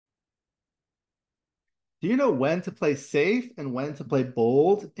Do you know when to play safe and when to play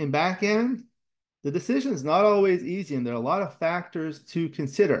bold in backgammon? The decision is not always easy, and there are a lot of factors to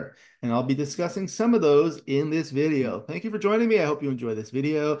consider. And I'll be discussing some of those in this video. Thank you for joining me. I hope you enjoy this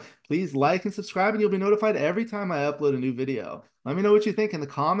video. Please like and subscribe, and you'll be notified every time I upload a new video. Let me know what you think in the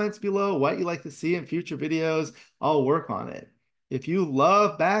comments below, what you like to see in future videos. I'll work on it. If you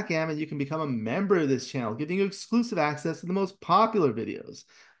love backgammon, you can become a member of this channel, giving you exclusive access to the most popular videos.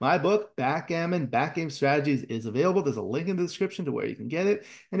 My book, Backgammon, Backgame Strategies, is available. There's a link in the description to where you can get it.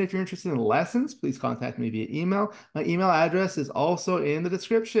 And if you're interested in lessons, please contact me via email. My email address is also in the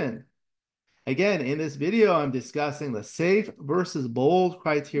description. Again, in this video, I'm discussing the safe versus bold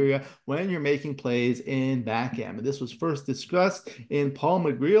criteria when you're making plays in backgammon. This was first discussed in Paul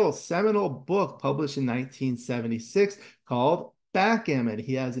McGreal's seminal book published in 1976 called Backgammon.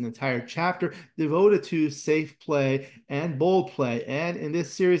 He has an entire chapter devoted to safe play and bold play. And in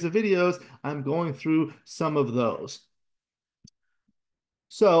this series of videos, I'm going through some of those.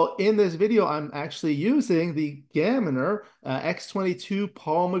 So in this video, I'm actually using the Gammoner X22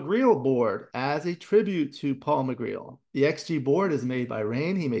 Paul McGreal board as a tribute to Paul McGreal. The XG board is made by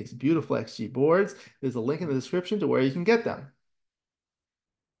Rain. He makes beautiful XG boards. There's a link in the description to where you can get them.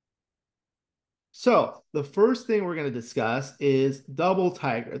 So the first thing we're going to discuss is double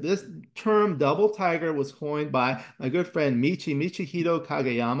tiger. This term double tiger was coined by my good friend Michihito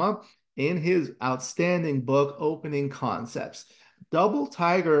Kageyama in his outstanding book, Opening Concepts. Double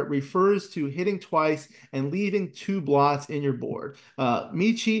tiger refers to hitting twice and leaving two blots in your board.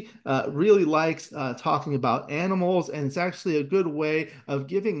 Michi really likes talking about animals, and it's actually a good way of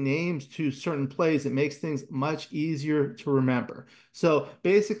giving names to certain plays. It makes things much easier to remember. So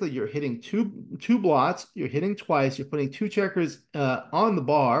basically, you're hitting two blots, you're hitting twice, you're putting two checkers on the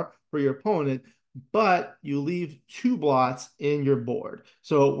bar for your opponent, but you leave two blots in your board.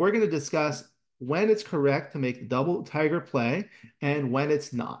 So we're going to discuss when it's correct to make double tiger play and when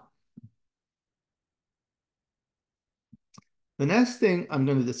it's not. The next thing I'm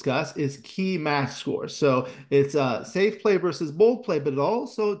going to discuss is key match score. So it's safe play versus bold play, but it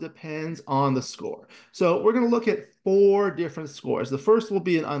also depends on the score. So we're going to look at four different scores. The first will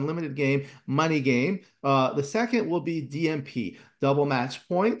be an unlimited game, money game. The second will be DMP, double match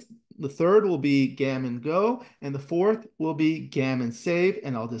point. The third will be gammon go, and the fourth will be gammon save,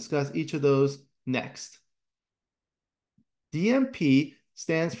 and I'll discuss each of those next. DMP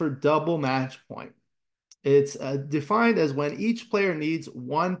stands for double match point. It's defined as when each player needs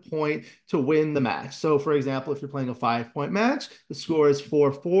 1 point to win the match. So, for example, if you're playing a 5-point match, the score is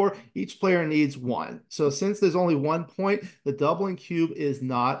 4-4. Each player needs one. So, since there's only 1 point, the doubling cube is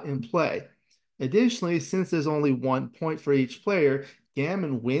not in play. Additionally, since there's only 1 point for each player,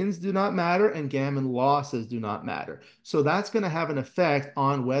 gammon wins do not matter and gammon losses do not matter. So, that's going to have an effect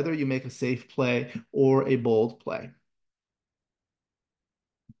on whether you make a safe play or a bold play.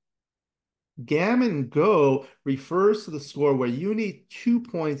 Gammon go refers to the score where you need 2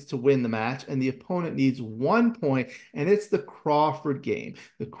 points to win the match and the opponent needs 1 point, and it's the Crawford game.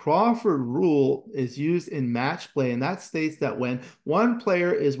 The Crawford rule is used in match play, and that states that when one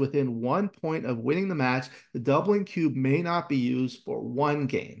player is within 1 point of winning the match, the doubling cube may not be used for one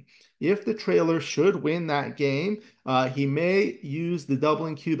game. If the trailer should win that game, he may use the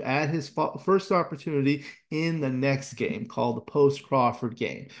doubling cube at his first opportunity in the next game called the post-Crawford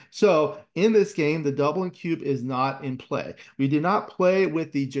game. So in this game, the doubling cube is not in play. We do not play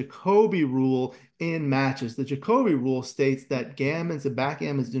with the Jacoby rule in matches. The Jacoby rule states that gammons and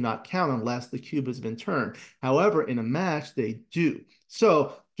backgammons do not count unless the cube has been turned. However, in a match, they do.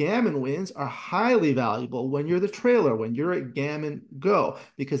 So gammon wins are highly valuable when you're the trailer, when you're at gammon go,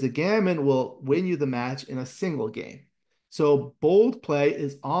 because a gammon will win you the match in a single game. So bold play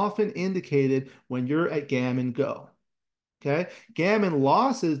is often indicated when you're at gammon go. Okay, gammon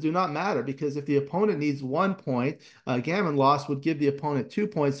losses do not matter because if the opponent needs 1 point, gammon loss would give the opponent 2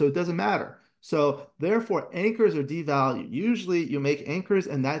 points, so it doesn't matter. So therefore, anchors are devalued. Usually you make anchors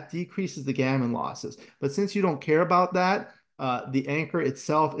and that decreases the gammon losses. But since you don't care about that, the anchor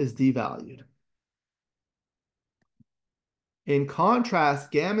itself is devalued. In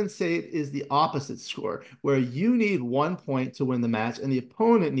contrast, gammon save is the opposite score, where you need 1 point to win the match and the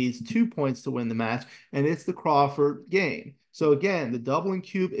opponent needs 2 points to win the match, and it's the Crawford game. So again, the doubling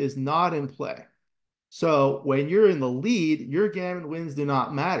cube is not in play. So when you're in the lead, your gammon wins do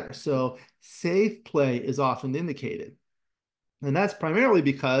not matter. So safe play is often indicated. And that's primarily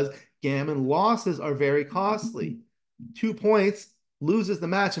because gammon losses are very costly. 2 points loses the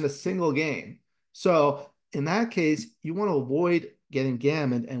match in a single game. So in that case, you want to avoid getting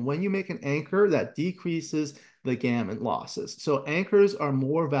gammoned. And when you make an anchor, that decreases the gammon losses. So anchors are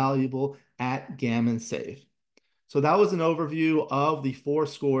more valuable at gammon save. So that was an overview of the four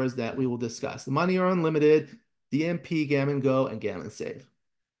scores that we will discuss: the money or unlimited, DMP, gammon go, and gammon save.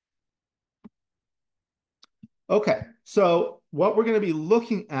 Okay, so what we're going to be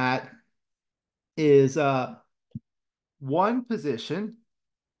looking at is one position,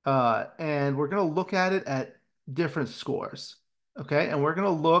 and we're going to look at it at different scores. Okay, and we're going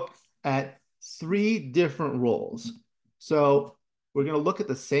to look at three different roles. So we're going to look at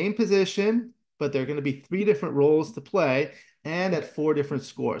the same position, but there are going to be three different roles to play and at four different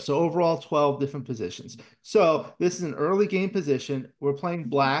scores. So overall, 12 different positions. So this is an early game position. We're playing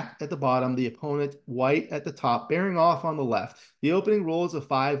black at the bottom, the opponent white at the top, bearing off on the left. The opening roll is a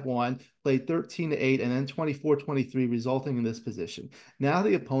 5-1, played 13-8, and then 24-23, resulting in this position. Now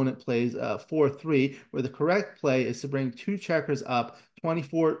the opponent plays 4-3, where the correct play is to bring two checkers up,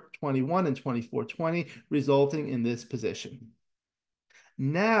 24-21 and 24-20, resulting in this position.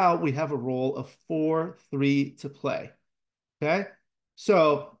 Now we have a roll of 4-3 to play. Okay,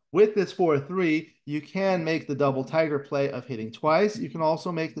 so with this 4-3, you can make the double tiger play of hitting twice. You can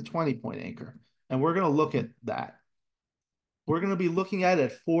also make the 20-point anchor, and we're going to look at that. We're going to be looking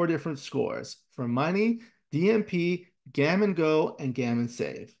at four different scores for money, DMP, gammon go, and gammon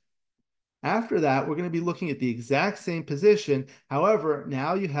save. After that, we're going to be looking at the exact same position. However,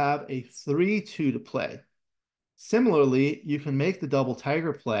 now you have a 3-2 to play. Similarly, you can make the double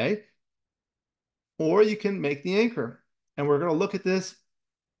tiger play, or you can make the anchor. And we're going to look at this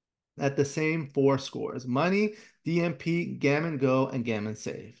at the same four scores: money, DMP, gammon go, and gammon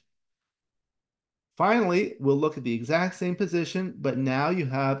save. Finally, we'll look at the exact same position, but now you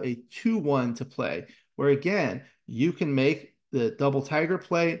have a 2-1 to play, where again, you can make the double tiger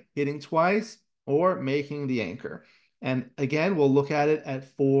play, hitting twice, or making the anchor. And again, we'll look at it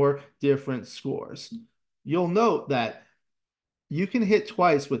at four different scores. You'll note that you can hit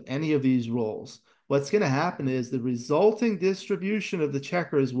twice with any of these rolls. What's going to happen is the resulting distribution of the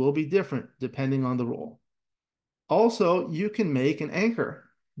checkers will be different depending on the roll. Also, you can make an anchor,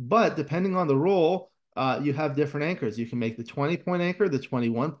 but depending on the roll, you have different anchors. You can make the 20-point anchor, the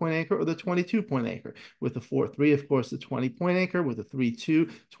 21-point anchor, or the 22-point anchor. With the 4-3, of course, the 20-point anchor. With the 3-2,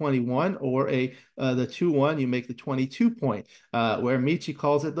 21, or the 2-1, you make the 22-point, where Michi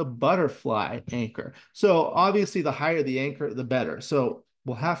calls it the butterfly anchor. So obviously, the higher the anchor, the better. So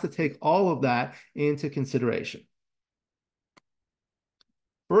we'll have to take all of that into consideration.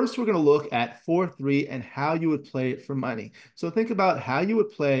 First, we're going to look at 4-3 and how you would play it for money. So think about how you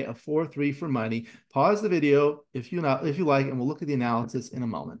would play a 4-3 for money. Pause the video if you like, and we'll look at the analysis in a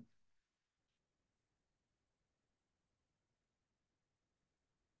moment.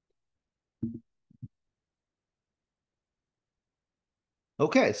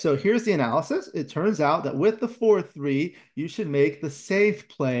 Okay, so here's the analysis. It turns out that with the 4-3, you should make the safe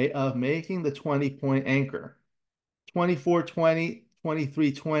play of making the 20-point anchor. 24-20,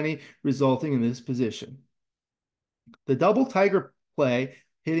 23-20, resulting in this position. The double tiger play,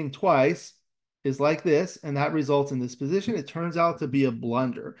 hitting twice, is like this, and that results in this position. It turns out to be a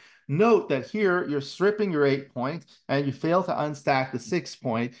blunder. Note that here you're stripping your 8-point, and you fail to unstack the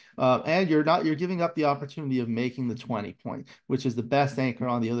 6-point, and you're giving up the opportunity of making the 20-point, which is the best anchor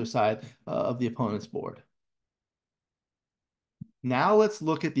on the other side of the opponent's board. Now let's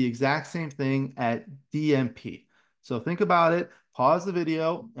look at the exact same thing at DMP. So think about it, pause the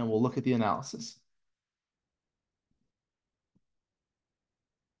video, and we'll look at the analysis.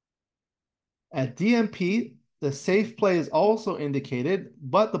 At DMP, the safe play is also indicated,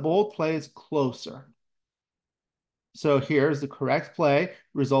 but the bold play is closer. So here's the correct play,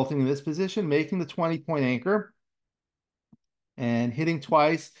 resulting in this position, making the 20-point anchor. And hitting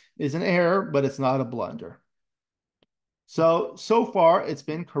twice is an error, but it's not a blunder. So far, it's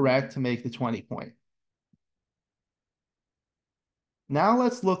been correct to make the 20-point. Now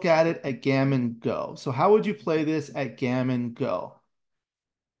let's look at it at gammon go. So how would you play this at gammon go?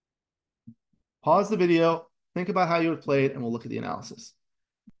 Pause the video, think about how you would play it, and we'll look at the analysis.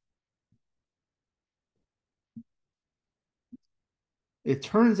 It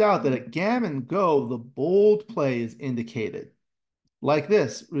turns out that at gammon go, the bold play is indicated, like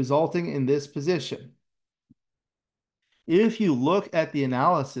this, resulting in this position. If you look at the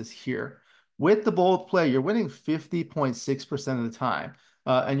analysis here, with the bold play, you're winning 50.6% of the time.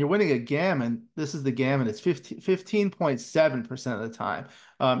 And you're winning a gammon. This is the gammon. It's 15.7% of the time.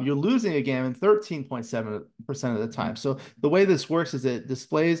 You're losing a gammon 13.7% of the time. So the way this works is it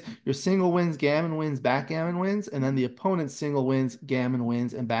displays your single wins, gammon wins, backgammon wins, and then the opponent's single wins, gammon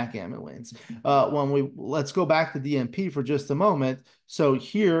wins, and backgammon wins. Let's go back to DMP for just a moment. So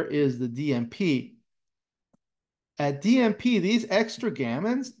here is the DMP. At DMP, these extra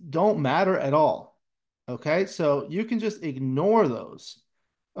gammons don't matter at all. Okay, so you can just ignore those.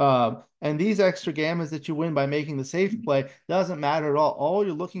 And these extra gammons that you win by making the safe play doesn't matter at all. All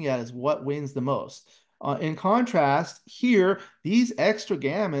you're looking at is what wins the most. In contrast, here, these extra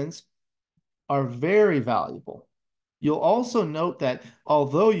gammons are very valuable. You'll also note that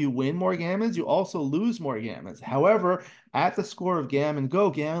although you win more gammons, you also lose more gammons. However, at the score of gammon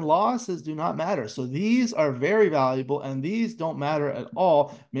go, gammon losses do not matter. So these are very valuable and these don't matter at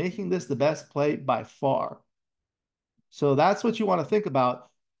all, making this the best play by far. So that's what you want to think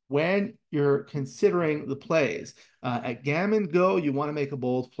about when you're considering the plays. At gammon go, you want to make a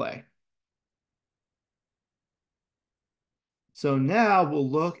bold play. So now we'll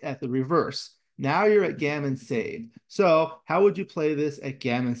look at the reverse. Now you're at gammon save. So how would you play this at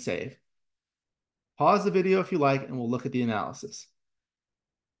gammon save? Pause the video if you like, and we'll look at the analysis.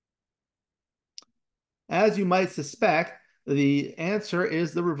 As you might suspect, the answer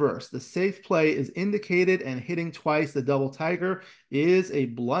is the reverse. The safe play is indicated, and hitting twice the double tiger is a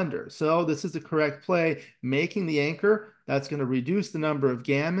blunder. So this is the correct play. Making the anchor, that's going to reduce the number of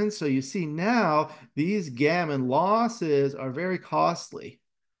gammons. So you see now these gammon losses are very costly.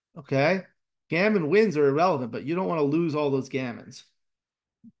 Okay? Gammon wins are irrelevant, but you don't want to lose all those gammons.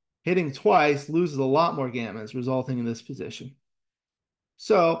 Hitting twice loses a lot more gammons, resulting in this position.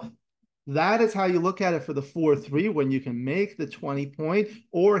 So that is how you look at it for the 4-3 when you can make the 20 point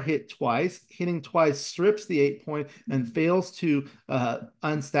or hit twice. Hitting twice strips the 8 point and fails to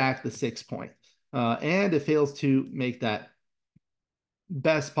unstack the 6 point. And it fails to make that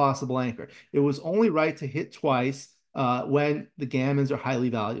best possible anchor. It was only right to hit twice when the gammons are highly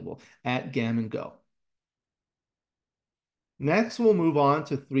valuable at gammon go. Next, we'll move on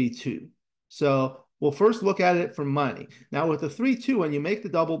to 3-2. So we'll first look at it for money. Now with the 3-2, when you make the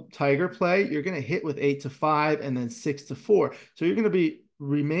double tiger play, you're going to hit with 8-5 and then 6-4. So you're going to be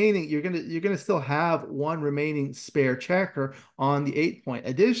remaining, you're going to still have one remaining spare checker on the 8 point.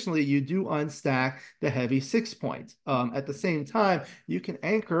 Additionally, you do unstack the heavy 6 point. At the same time, you can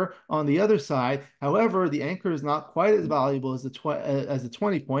anchor on the other side. However, the anchor is not quite as valuable as the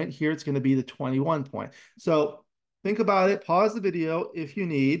 20 point. Here it's going to be the 21 point. So think about it. Pause the video if you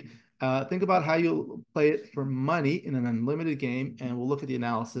need. Think about how you play it for money in an unlimited game, and we'll look at the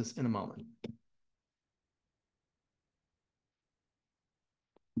analysis in a moment.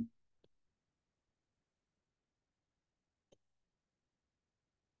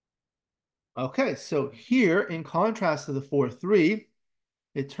 Okay, so here, in contrast to the 4-3,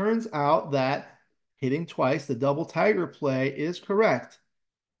 it turns out that hitting twice, the double tiger play is correct.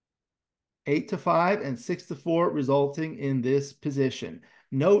 8-5 and 6-4, resulting in this position.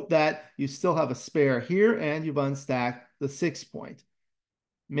 Note that you still have a spare here and you've unstacked the 6 point.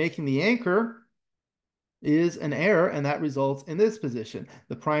 Making the anchor is an error, and that results in this position.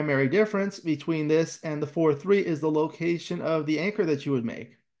 The primary difference between this and the 4-3 is the location of the anchor that you would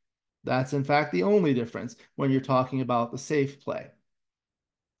make. That's in fact the only difference when you're talking about the safe play.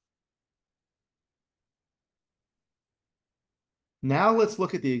 Now let's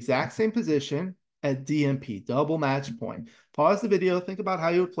look at the exact same position at DMP, double match point. Pause the video, think about how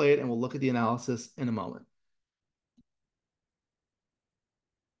you would play it, and we'll look at the analysis in a moment.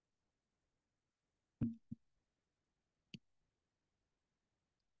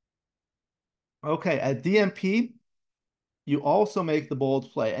 Okay, at DMP, you also make the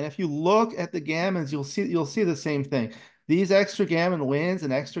bold play. And if you look at the gammons, you'll see the same thing. These extra gammon wins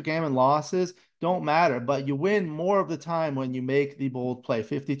and extra gammon losses don't matter, but you win more of the time when you make the bold play,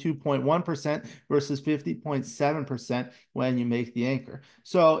 52.1% versus 50.7% when you make the anchor.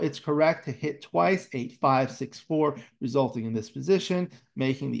 So it's correct to hit twice, 8-5, 6-4, resulting in this position,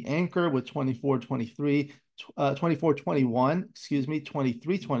 making the anchor with 24-23, 24-21, excuse me,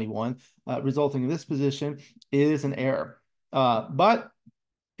 23-21, resulting in this position is an error. But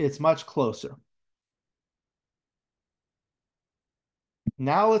it's much closer.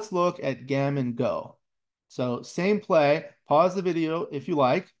 Now let's look at gammon go. So same play, pause the video if you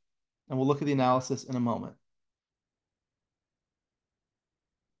like, and we'll look at the analysis in a moment.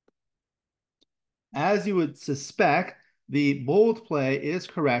 As you would suspect, the bold play is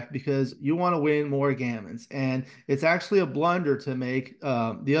correct because you want to win more gammons. And it's actually a blunder to make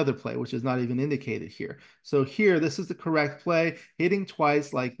the other play, which is not even indicated here. So here, this is the correct play, hitting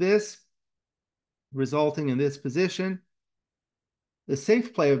twice like this, resulting in this position. The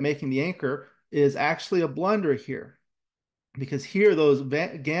safe play of making the anchor is actually a blunder here because here those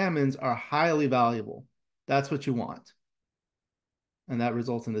gammons are highly valuable. That's what you want. And that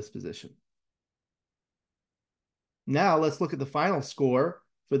results in this position. Now let's look at the final score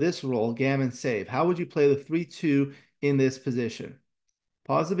for this roll, gammon save, how would you play the 3-2 in this position?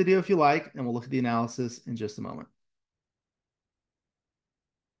 Pause the video if you like, and we'll look at the analysis in just a moment.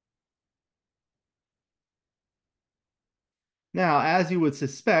 Now, as you would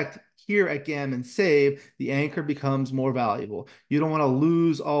suspect, here at gammon save, the anchor becomes more valuable. You don't want to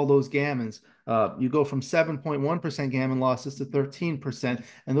lose all those gammons. You go from 7.1% gammon losses to 13%,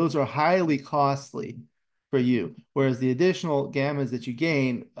 and those are highly costly for you. Whereas the additional gammons that you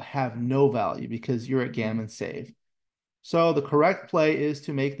gain have no value because you're at gammon save. So the correct play is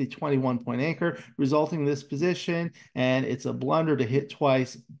to make the 21-point anchor, resulting in this position, and it's a blunder to hit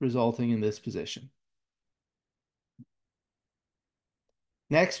twice, resulting in this position.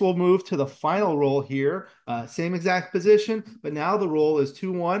 Next, we'll move to the final roll here. Same exact position, but now the roll is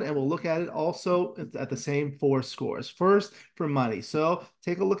 2-1, and we'll look at it also at the same four scores. First, for money. So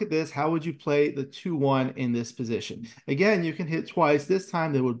take a look at this. How would you play the 2-1 in this position? Again, you can hit twice. This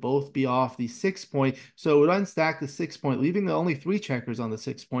time, they would both be off the 6-point. So it would unstack the 6-point, leaving the only 3 checkers on the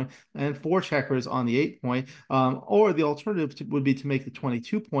 6-point and 4 checkers on the 8-point. Or the alternative would be to make the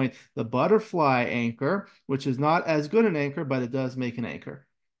 22-point the butterfly anchor, which is not as good an anchor, but it does make an anchor.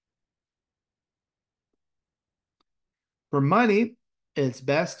 For money, it's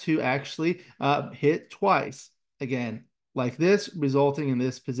best to actually hit twice. Again, like this, resulting in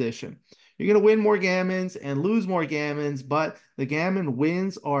this position. You're going to win more gammons and lose more gammons, but the gammon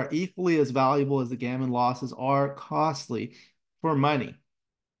wins are equally as valuable as the gammon losses are costly for money.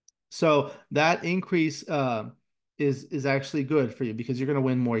 So that increase is actually good for you because you're going to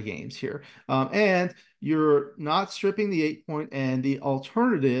win more games here. And you're not stripping the 8-point, and the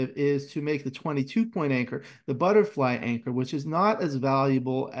alternative is to make the 22-point anchor the butterfly anchor, which is not as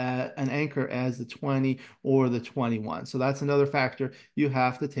valuable an anchor as the 20 or the 21. So that's another factor you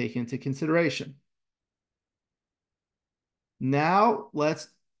have to take into consideration. Now let's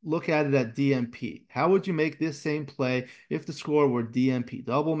look at it at DMP. How would you make this same play if the score were DMP,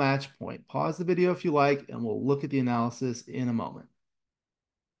 double match point? Pause the video if you like, and we'll look at the analysis in a moment.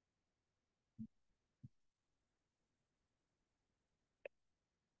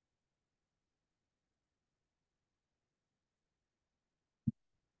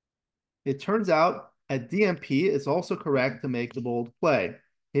 It turns out at DMP, it's also correct to make the bold play,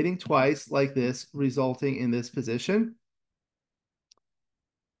 hitting twice like this, resulting in this position.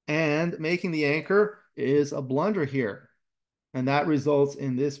 And making the anchor is a blunder here. And that results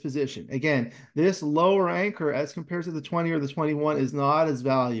in this position. Again, this lower anchor as compared to the 20 or the 21 is not as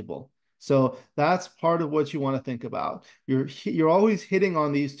valuable. So that's part of what you want to think about. You're always hitting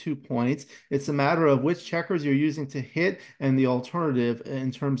on these 2 points. It's a matter of which checkers you're using to hit and the alternative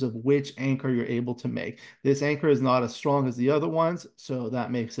in terms of which anchor you're able to make. This anchor is not as strong as the other ones, so that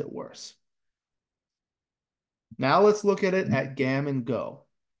makes it worse. Now let's look at it at gammon go.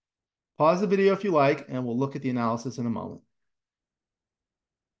 Pause the video if you like, and we'll look at the analysis in a moment.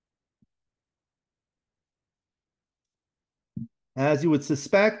 As you would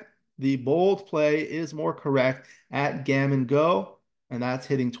suspect, the bold play is more correct at gammon go, and that's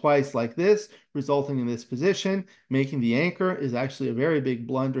hitting twice like this, resulting in this position. Making the anchor is actually a very big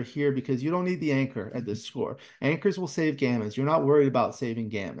blunder here because you don't need the anchor at this score. Anchors will save gammons. You're not worried about saving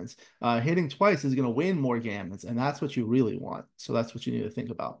gammons. Hitting twice is going to win more gammons, and that's what you really want. So that's what you need to think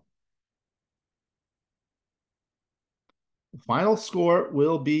about. The final score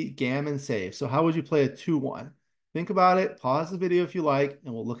will be gammon save. So how would you play a 2-1? Think about it, pause the video if you like,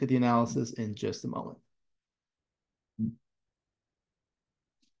 and we'll look at the analysis in just a moment.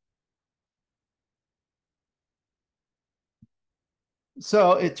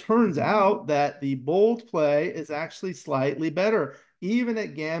 So it turns out that the bold play is actually slightly better, even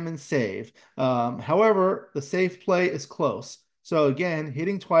at gammon save. However, the safe play is close. So again,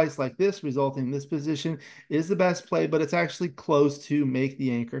 hitting twice like this, resulting in this position, is the best play, but it's actually close to make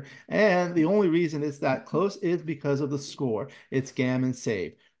the anchor. And the only reason it's that close is because of the score. It's gammon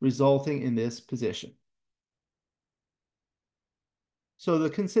save, resulting in this position. So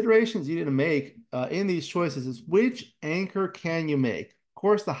the considerations you need to make in these choices is which anchor can you make? Of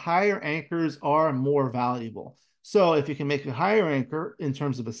course, the higher anchors are more valuable. So if you can make a higher anchor in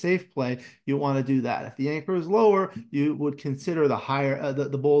terms of a safe play, you want to do that. If the anchor is lower, you would consider the higher,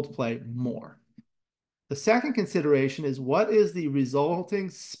 the bold play more. The second consideration is what is the resulting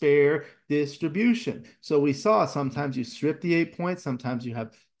spare distribution? So we saw sometimes you strip the 8 points, sometimes you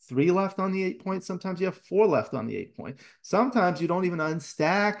have 3 left on the 8 points, sometimes you have 4 left on the 8 point. Sometimes you don't even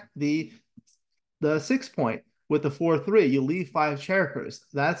unstack the 6 point with the 4-3. You leave 5 checkers.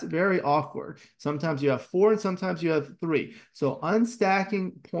 That's very awkward. Sometimes you have 4 and sometimes you have 3. So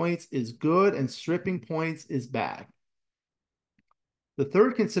unstacking points is good and stripping points is bad. The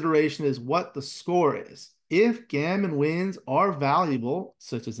third consideration is what the score is. If gammon wins are valuable,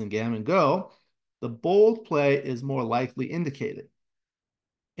 such as in Gammon Go, the bold play is more likely indicated.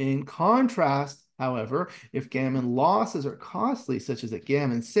 In contrast, however, if gammon losses are costly, such as at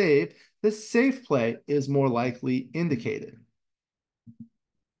Gammon Save, the safe play is more likely indicated.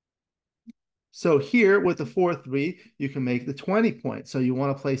 So here with the 4-3, you can make the 20 points. So you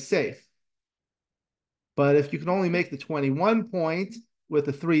want to play safe. But if you can only make the 21 point with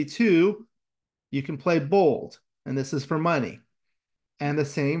the 3-2, you can play bold. And this is for money. And the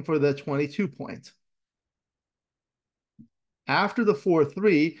same for the 22 point. After the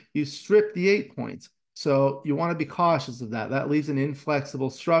 4-3, you strip the 8 points. So you want to be cautious of that. That leaves an inflexible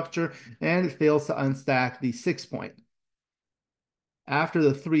structure and it fails to unstack the 6 point. After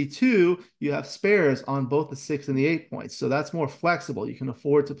the 3-2, you have spares on both the 6 and the 8 points. So that's more flexible. You can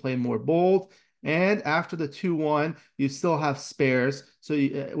afford to play more bold. And after the 2-1, you still have spares, so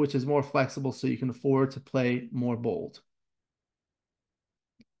which is more flexible, so you can afford to play more bold.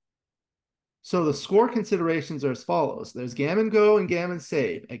 So the score considerations are as follows. There's Gammon Go and Gammon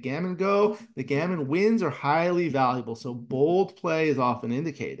Save. At Gammon Go, the gammon wins are highly valuable, so bold play is often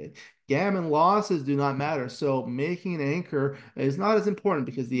indicated. Gammon losses do not matter, so making an anchor is not as important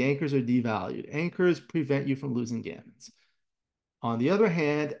because the anchors are devalued. Anchors prevent you from losing gammons. On the other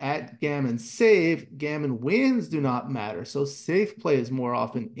hand, at Gammon Save, gammon wins do not matter, so safe play is more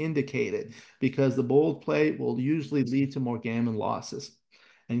often indicated because the bold play will usually lead to more gammon losses.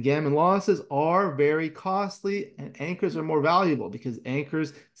 And gammon losses are very costly, and anchors are more valuable because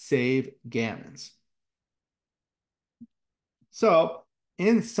anchors save gammons. So,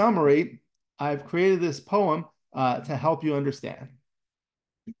 in summary, I've created this poem to help you understand.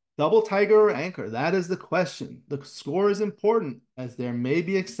 Double tiger or anchor? That is the question. The score is important as there may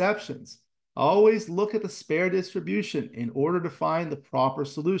be exceptions. Always look at the spare distribution in order to find the proper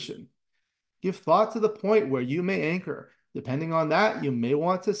solution. Give thought to the point where you may anchor. Depending on that, you may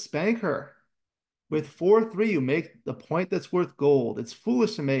want to spank her. With 4-3, you make the point that's worth gold. It's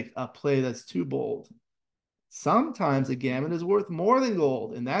foolish to make a play that's too bold. Sometimes a gammon is worth more than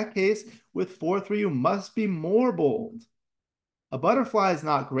gold. In that case, with 4-3, you must be more bold. A butterfly is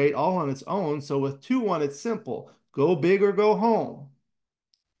not great all on its own, so with 2-1, it's simple. Go big or go home.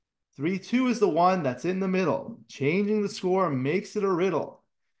 3-2 is the one that's in the middle. Changing the score makes it a riddle.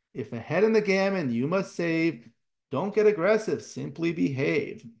 If ahead in the gammon, you must save. Don't get aggressive, simply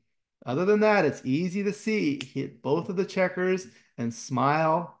behave. Other than that, it's easy to see. Hit both of the checkers and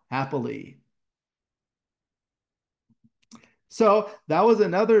smile happily. So that was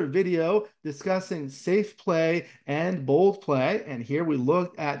another video discussing safe play and bold play. And here we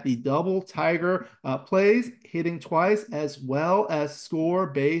looked at the double tiger plays, hitting twice, as well as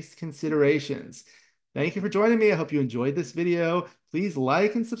score-based considerations. Thank you for joining me. I hope you enjoyed this video. Please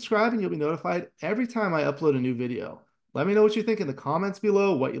like and subscribe, and you'll be notified every time I upload a new video. Let me know what you think in the comments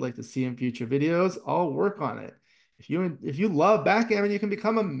below, what you'd like to see in future videos. I'll work on it. If you love backgammon, you can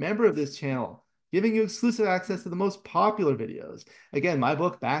become a member of this channel, giving you exclusive access to the most popular videos. Again, my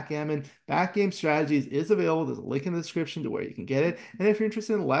book, Backgammon, Backgame Strategies, is available. There's a link in the description to where you can get it. And if you're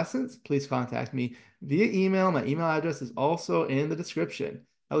interested in lessons, please contact me via email. My email address is also in the description.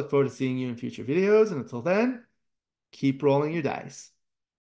 I look forward to seeing you in future videos. And until then, keep rolling your dice.